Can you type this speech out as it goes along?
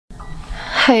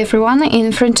Hi everyone,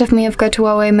 in front of me I've got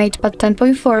Huawei MatePad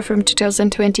 10.4 from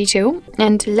 2022,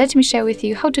 and let me share with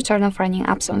you how to turn off running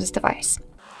apps on this device.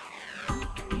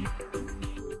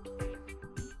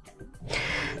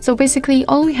 So basically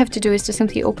all we have to do is to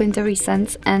simply open the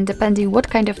recents, and depending what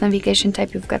kind of navigation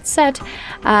type you've got set,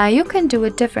 you can do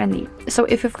it differently. So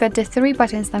if you've got the 3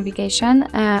 buttons navigation,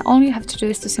 all you have to do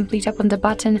is to simply tap on the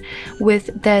button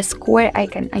with the square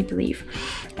icon, I believe.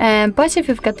 But if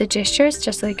you've got the gestures,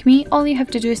 just like me, all you have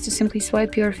to do is to simply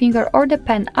swipe your finger or the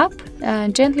pen up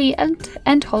gently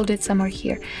and hold it somewhere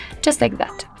here, just like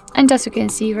that. And as you can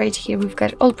see right here, we've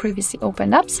got all previously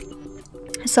opened apps.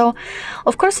 So,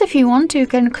 of course, if you want to, you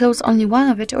can close only one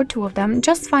of it or 2 of them.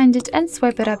 Just find it and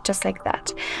swipe it up just like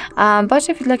that. But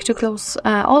if you'd like to close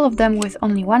all of them with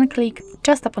only 1 click,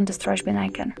 just tap on the trash bin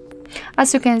icon.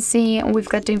 As you can see, we've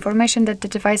got the information that the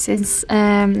device is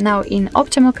now in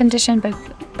optimal condition,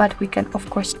 but we can, of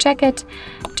course, check it.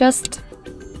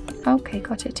 Okay,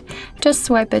 got it. Just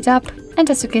swipe it up, and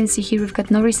as you can see here, we've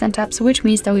got no recent apps, which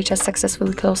means that we just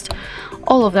successfully closed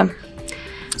all of them.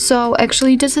 So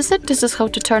actually this is it. This is how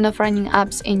to turn off running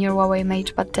apps in your Huawei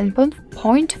MatePad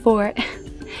 10.4.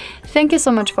 Thank you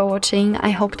so much for watching. I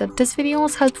hope that this video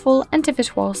was helpful, and if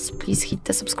it was, please hit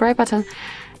the subscribe button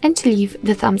and leave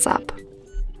the thumbs up.